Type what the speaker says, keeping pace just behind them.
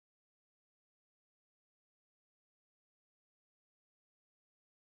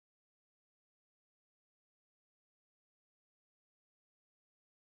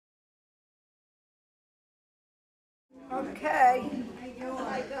Okay.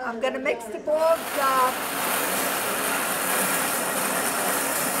 I'm going to mix the balls up.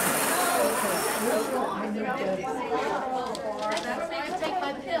 Take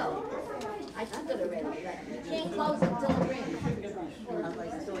my pill. I took it already. You can't close until it rings.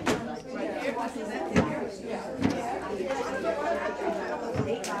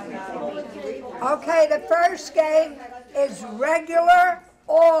 Okay, the first game is regular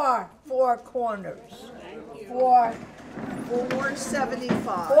or four corners. For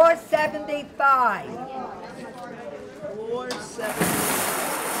 475. 475. 475.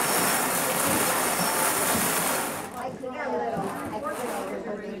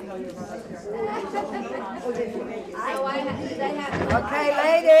 Okay,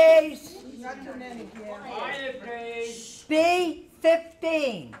 ladies. Not too many, yeah. B15.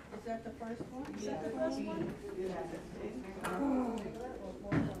 Is that the first one? Is that the first one?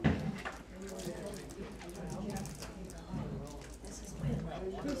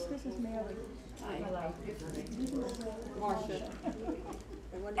 This is Mary. Marcia.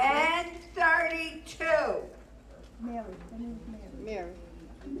 And 32. Mary. Her name is Mary.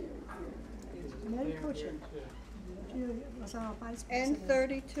 Mary Cushing. She was our vice president. And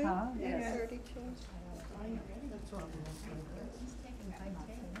 32? Huh? And Yeah. 32.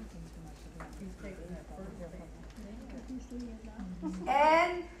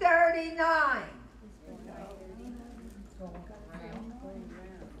 And 39.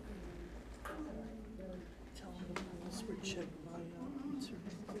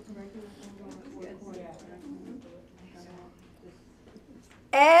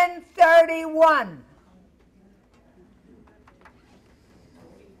 And 31.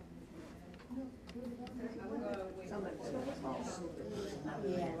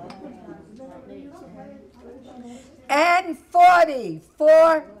 And 40.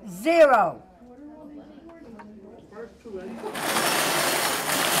 40.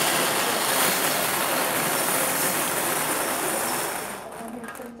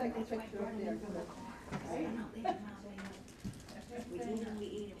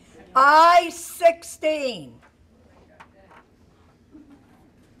 I-16.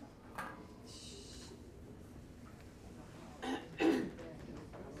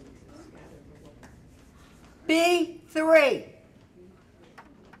 B3.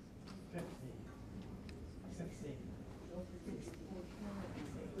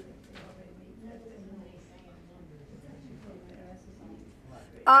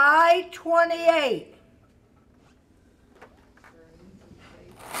 I-28.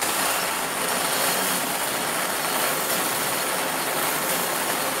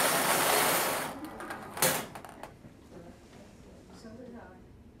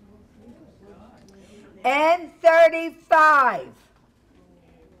 And 35.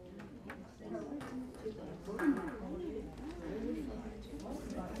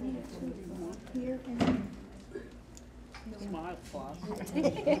 Smile, boss.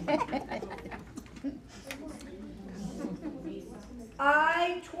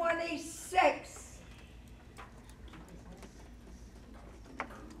 I-26.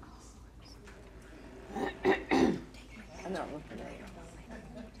 I'm not looking at it.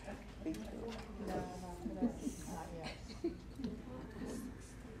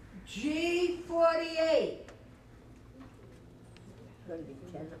 G48. Going to be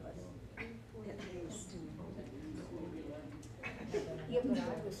 10 of us. Yeah, but I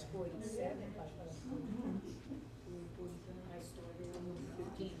was 47. I started in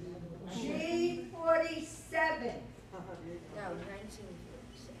 15. G47. No,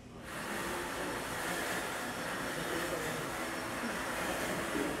 1947.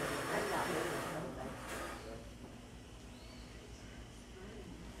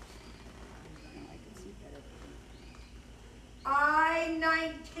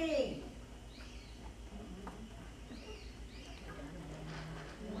 I-19.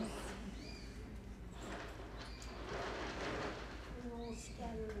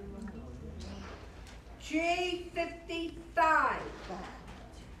 G55.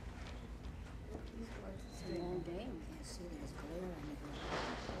 It's a long day. We can't see there's glare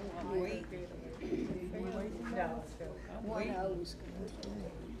on the Wait. One O's.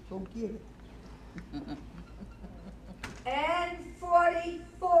 Go get it. And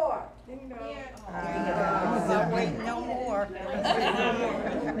 44. I'm not waiting no more.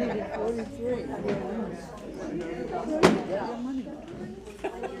 Maybe 43.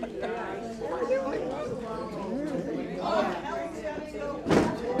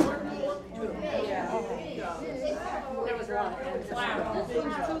 There was a lot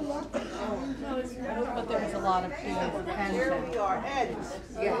of But there was a lot of Here we are, ends.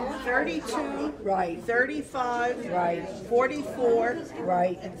 Yeah. 32, Right, 35, right, 44,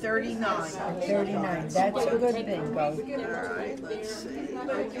 right, and 39. and 39. That's a good bingo. All right, let's see.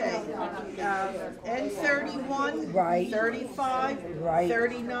 Okay. N 31, Right. 35, Right.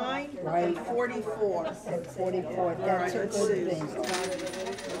 39, Right. and 44. And 44, that's a Let's good see. bingo.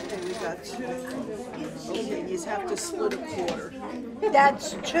 Okay, we got 2. Okay, you have to split a quarter.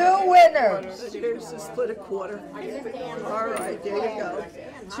 That's 2 winners. Here's the split a quarter. All right, there you go.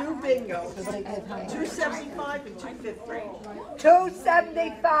 2 bingos. 275 and 250.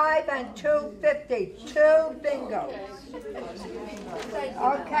 275 and 250, 2 bingos.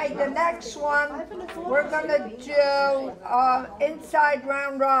 Okay, the next one, we're gonna do inside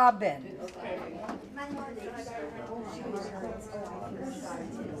round robin.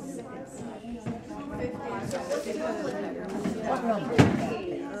 What number?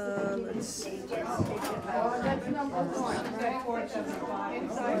 Let's see. Is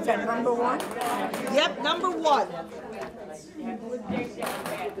that number 1? Yep, number 1.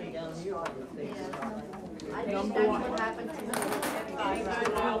 Number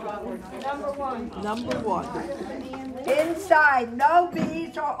 1. Number 1. Inside, no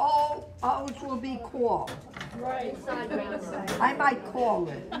B's or O's will be called. I might call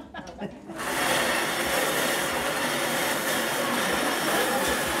it.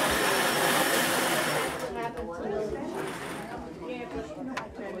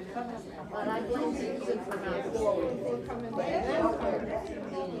 But I blame Susan for not forward.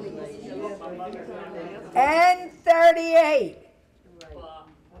 And 38.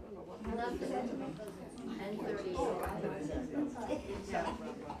 And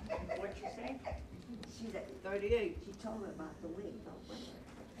 38.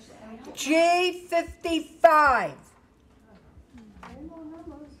 G55.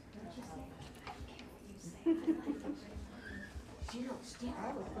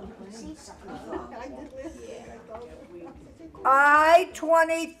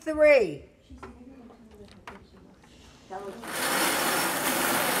 I-23.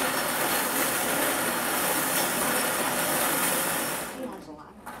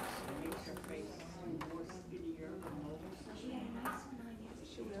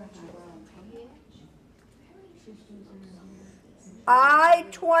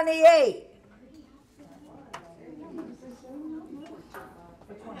 I-28.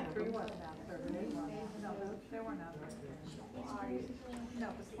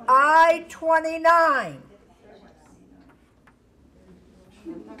 I-29.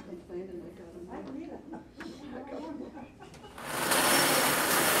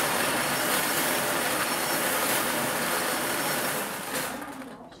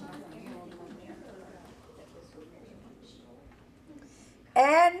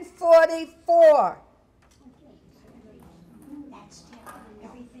 N44.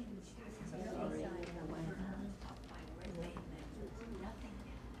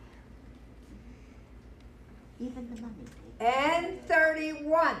 Even the money.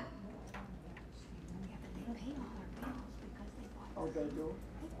 N31. Oh, they do?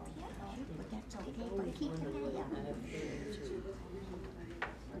 But that's okay, but keep an eye on it.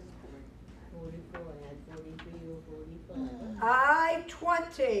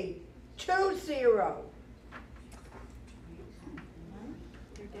 I-20. 20. You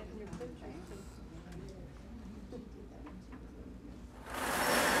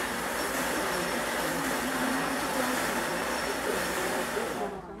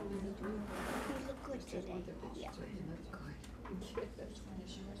look good today. Yeah.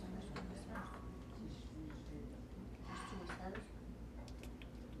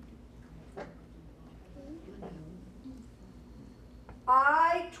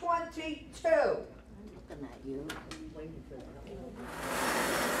 I-22. Looking at you.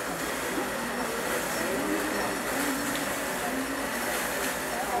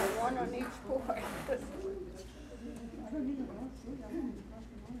 One on each board.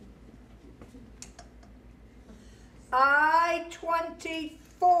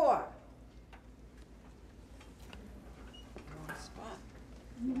 I-24.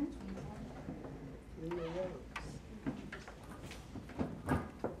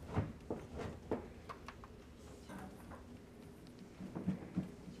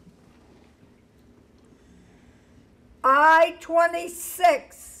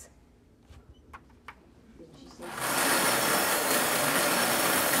 I-26.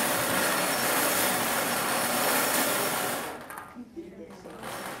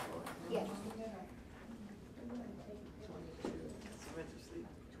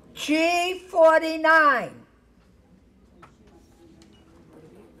 G49.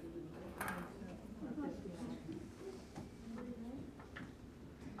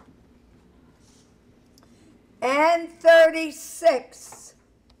 and 36.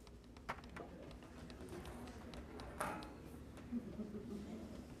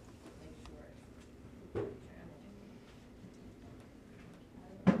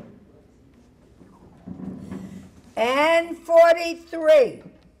 And 43.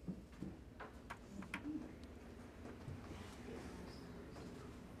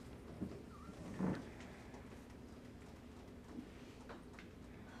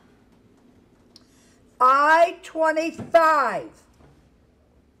 I-25.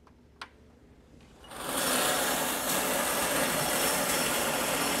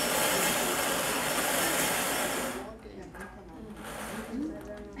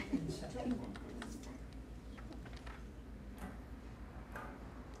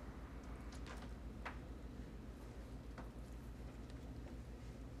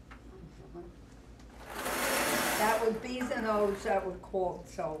 That was B's and O's that were called,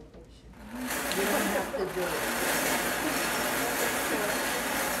 so you don't have to do it.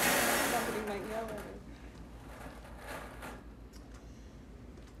 Somebody might yell at her.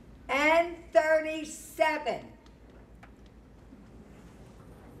 And 37.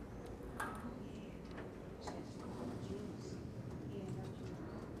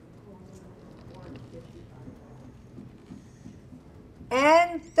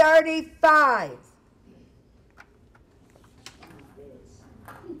 And 35.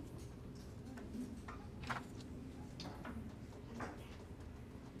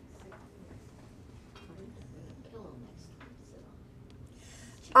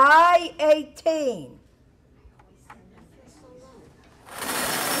 I-18.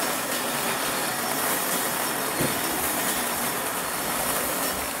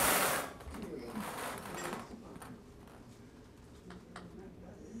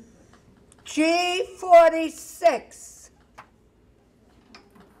 G-46.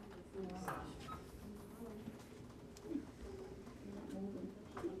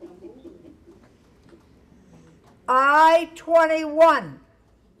 I-21.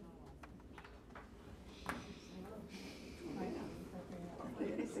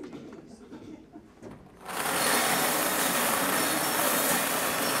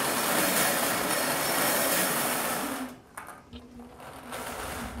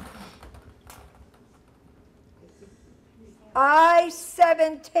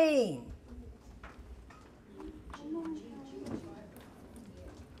 I-17.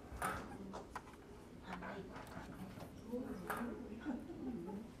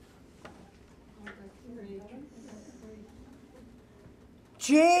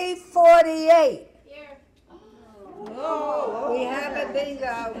 G-48. We have a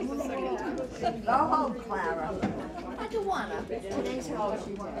bingo. Go home, Clara. I do wanna. Today's her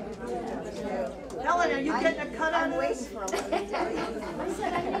birthday. Helen, are you getting a cut on this? She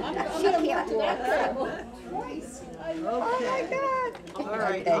can't walk. Oh my God. All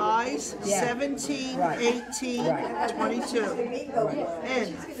right, Okay. I's, Yeah. 17, Right. 18, Right. 22.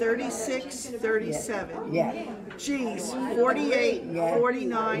 N, 36, 37. Yeah, G's, 48, Yeah.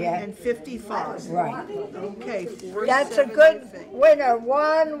 49, Yeah. and 55. right. Okay, That's a 470, good I think. winner,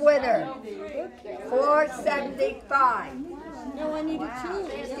 one winner. 475. No, I needed two.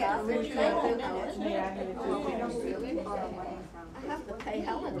 I have to pay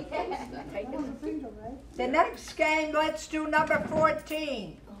Helen. The next game, let's do number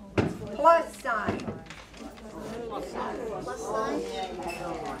 14. Plus sign.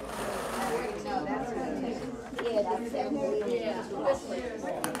 Yeah, that's it.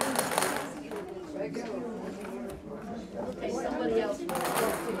 Okay, somebody else.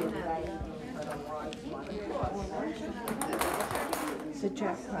 The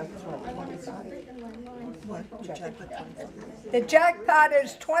jackpot is what, 25? What? Jackpot. The jackpot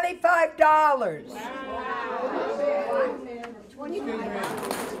is $25.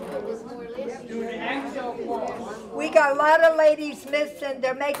 We got a lot of ladies missing.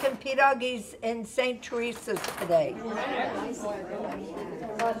 They're making pierogies in St. Teresa's today.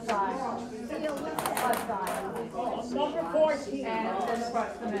 Number 14. And then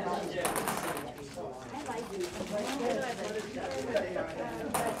across the middle.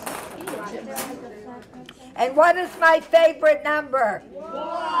 And what is my favorite number?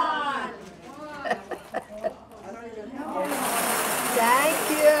 Thank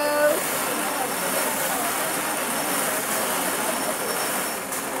you.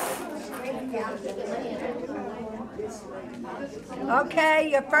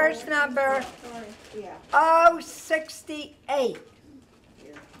 Okay, your first number, 068.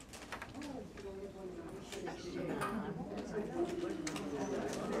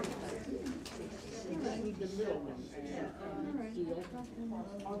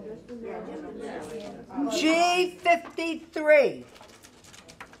 G53.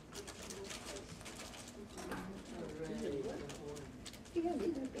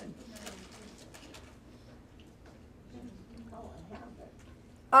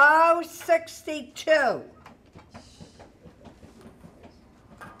 O62.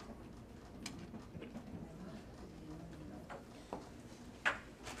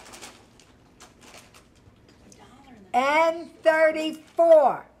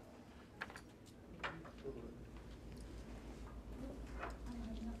 N34.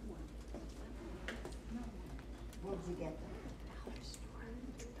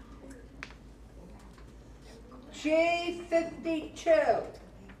 G52.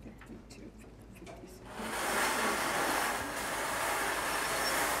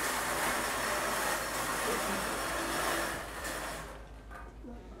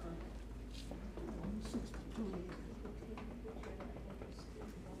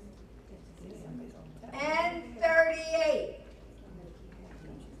 N38.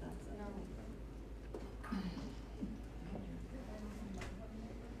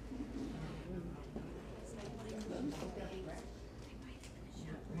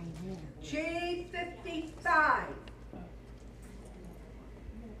 G55.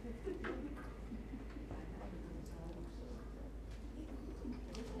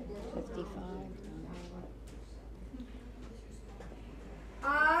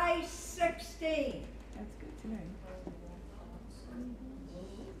 I16. That's good to know.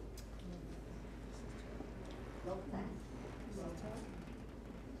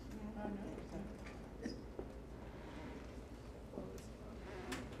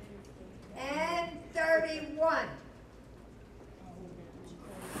 N31.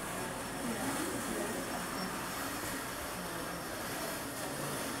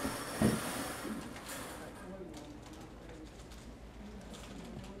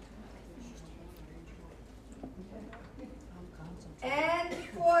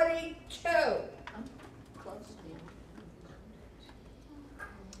 N42. Close to you.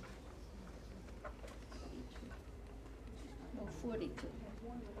 No, 42.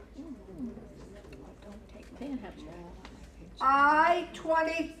 Don't take, can't have that.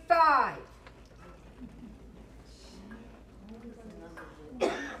 I-25.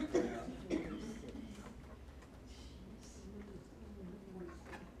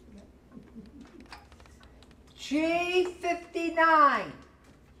 G59.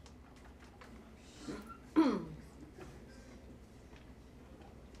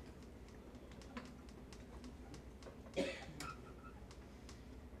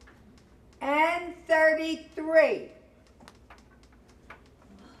 N33.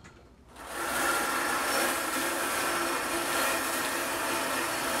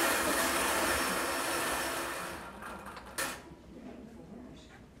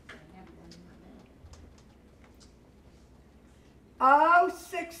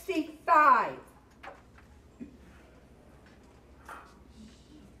 O65.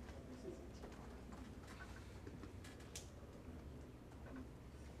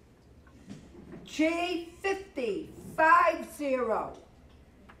 G50. 50.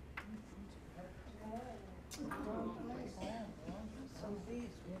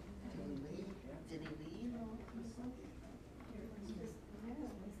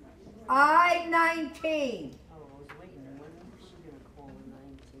 I-19.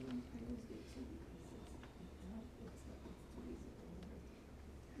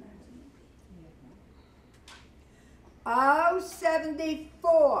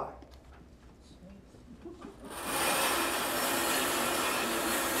 O74.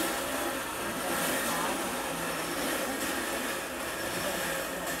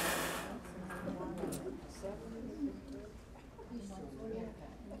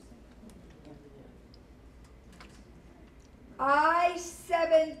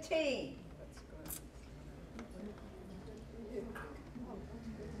 I-17.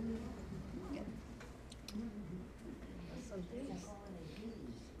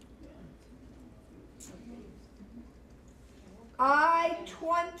 I-20.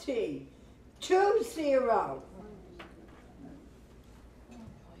 20.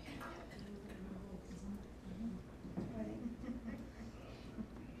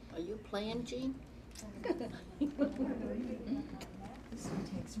 Are you playing, Gene? This one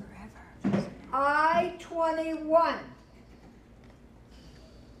takes forever. I-21.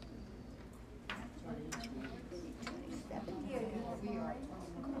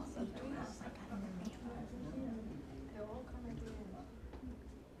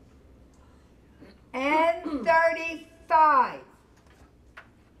 N35.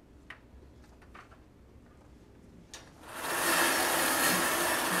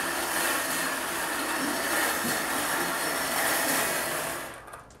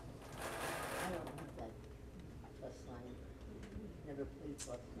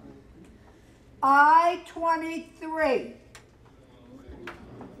 I-23.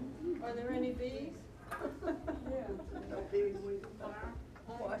 Are there any Bs?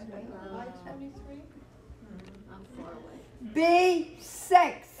 I'm far away.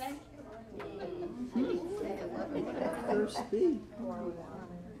 B6. First B.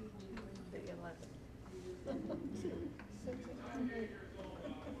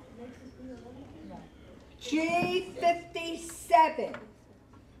 G57.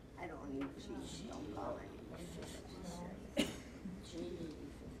 I don't need cheese, don't call it.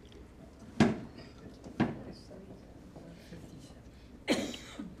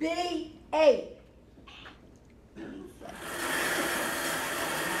 B8.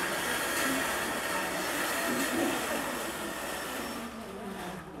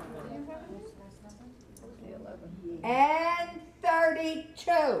 And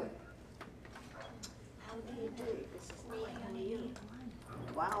 32. How do you do? This is me, how do you?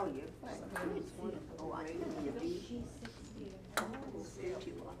 Wow, you're wonderful. Oh, I can be a bee.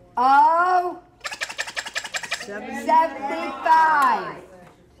 Oh, 75.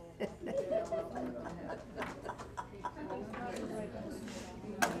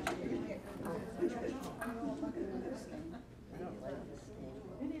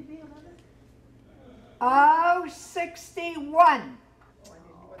 Oh, 61.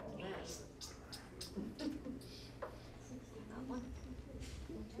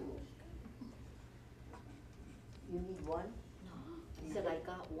 You need one? He said I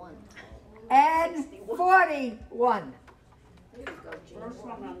got one. And 41. Here you go, Gene. First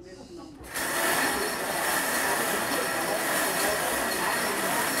one on this number.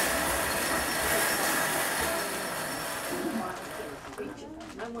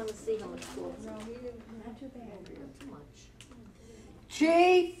 I want to see how much gold. Not too bad. Not too much.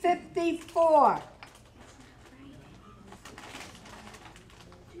 G54.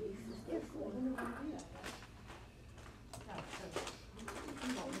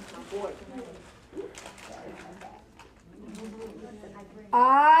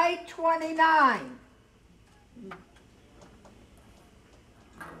 I-29.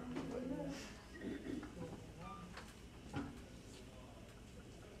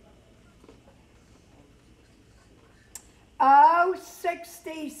 Oh,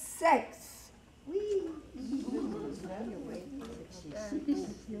 66.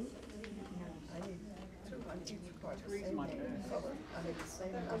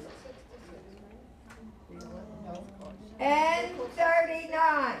 And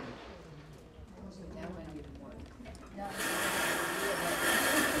 39.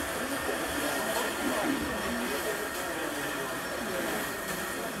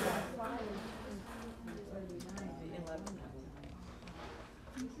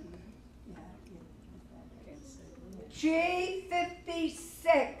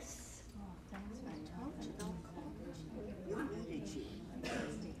 G56.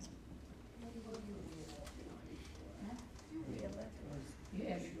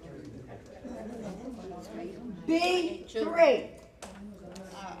 B3.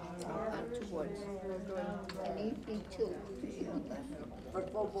 I need B2. For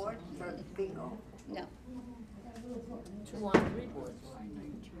full board, for bingo? No. 2 on 3 boards.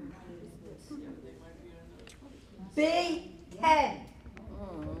 B10.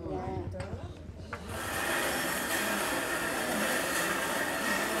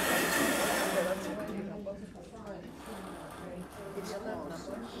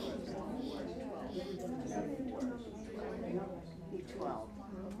 B12.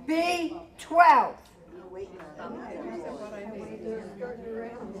 B12. You're waiting on that.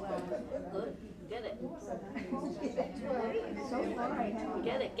 Good. Get it.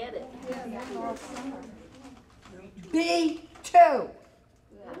 Get it, get it. B2.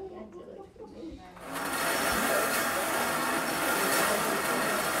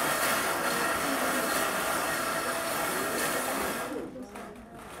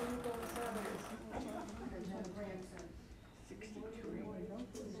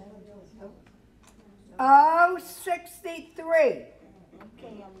 Oh, 63. Okay,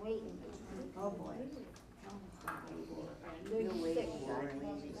 I'm waiting. Oh, boy. You're waiting for it.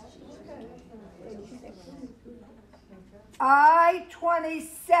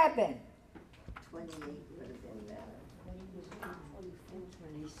 I-27. 28 would have been better.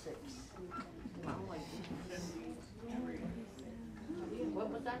 26. What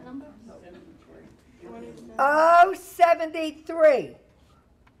was that number? Oh, 73.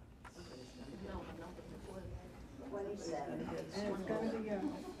 27.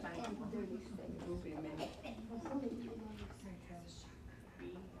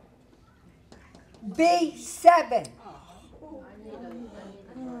 B7.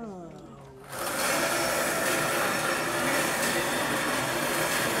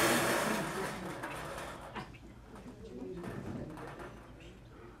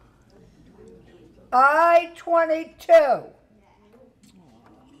 I-22.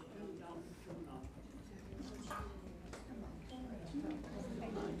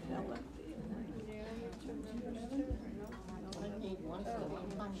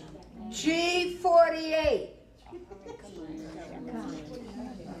 G48.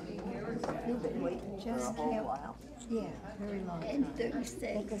 You've been waiting just a while. Yeah, very long. And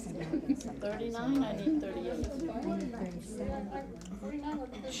 36. 39, I need 38.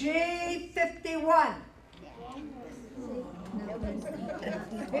 G51.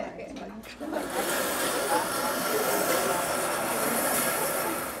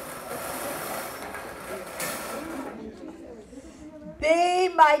 Be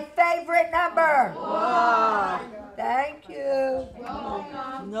my favorite number. Wow. Thank you.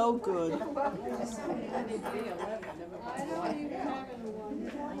 No good.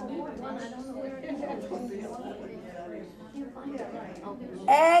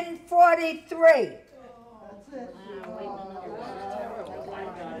 N43.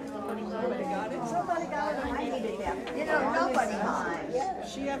 Somebody got it. I needed that. You know, nobody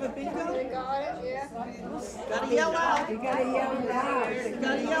minds. She have a bingo? Gotta yell out. You gotta yell loud.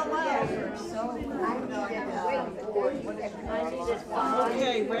 Gotta yell out.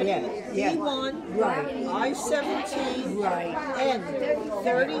 Okay, ready? Yeah. E1. Right. I-17. Right. N.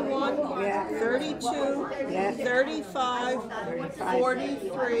 31. Yeah. 32. Yeah. 35.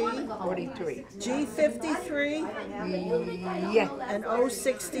 43. 43. G53. Yeah. And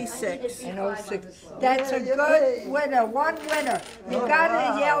 066. And 06. That's a good winner. One winner. You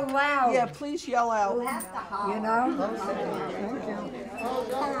gotta yell loud. Yeah, please yell out. You know?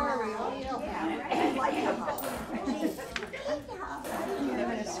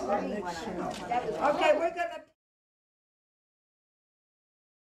 Okay, we're gonna